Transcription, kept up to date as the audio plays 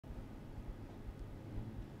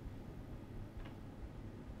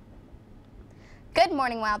Good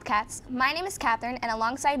morning, Wildcats. My name is Catherine, and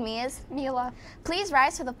alongside me is Mila. Please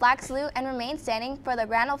rise for the flag salute and remain standing for the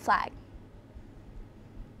Grand Old Flag.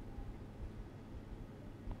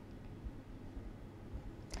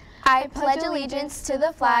 I pledge allegiance to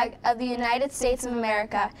the flag of the United States of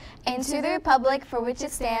America and to the republic for which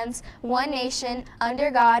it stands, one nation,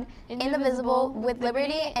 under God, indivisible, with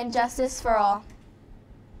liberty and justice for all.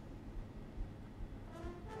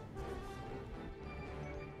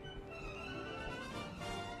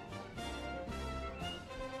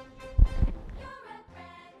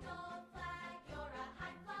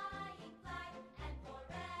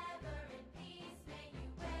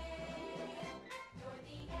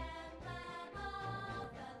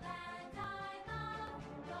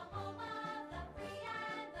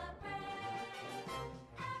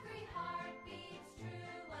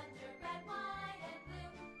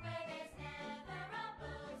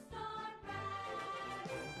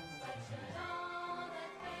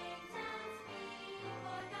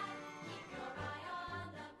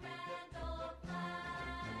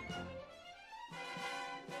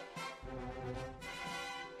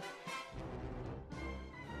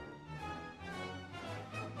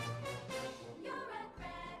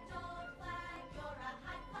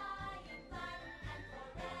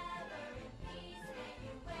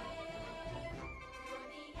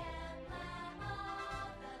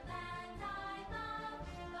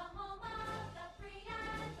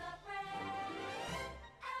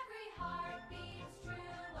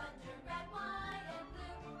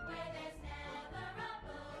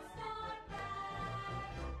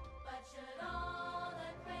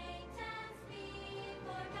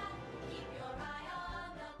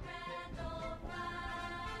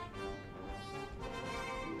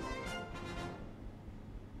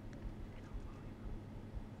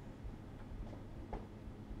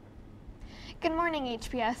 Good morning,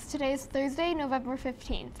 HPS. Today is Thursday, November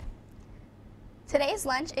 15th. Today's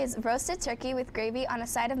lunch is roasted turkey with gravy on a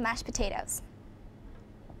side of mashed potatoes.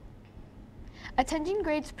 Attention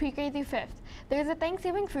grades pre-K through 5th. There's a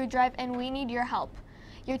Thanksgiving food drive and we need your help.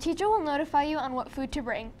 Your teacher will notify you on what food to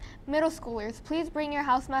bring. Middle schoolers, please bring your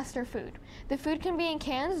housemaster food. The food can be in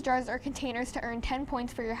cans, jars, or containers to earn 10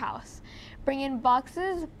 points for your house. Bring in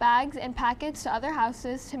boxes, bags, and packets to other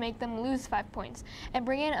houses to make them lose 5 points. And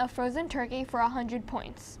bring in a frozen turkey for 100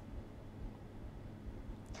 points.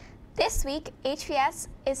 This week, HPS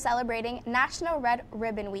is celebrating National Red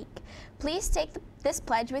Ribbon Week. Please take this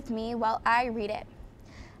pledge with me while I read it.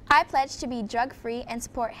 I pledge to be drug-free and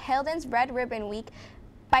support Haldon's Red Ribbon Week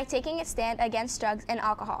by taking a stand against drugs and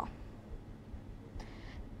alcohol.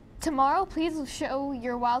 Tomorrow, please show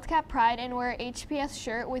your Wildcat pride and wear an HPS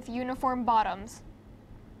shirt with uniform bottoms.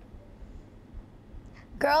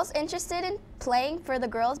 Girls interested in playing for the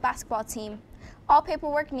girls basketball team. All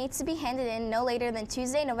paperwork needs to be handed in no later than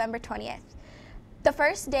Tuesday, November 20th. The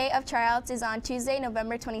first day of tryouts is on Tuesday,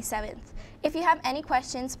 November 27th. If you have any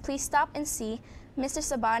questions, please stop and see Mr.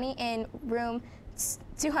 Sabani in room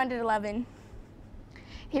 211.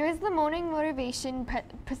 Here is the morning motivation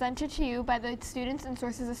presented to you by the students and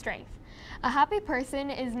sources of strength. A happy person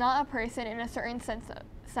is not a person in a certain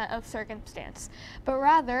set of circumstance, but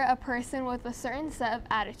rather a person with a certain set of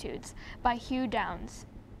attitudes, by Hugh Downs.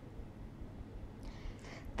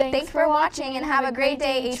 Thanks for watching and have a great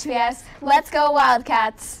day, HPS. Let's go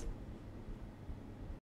Wildcats!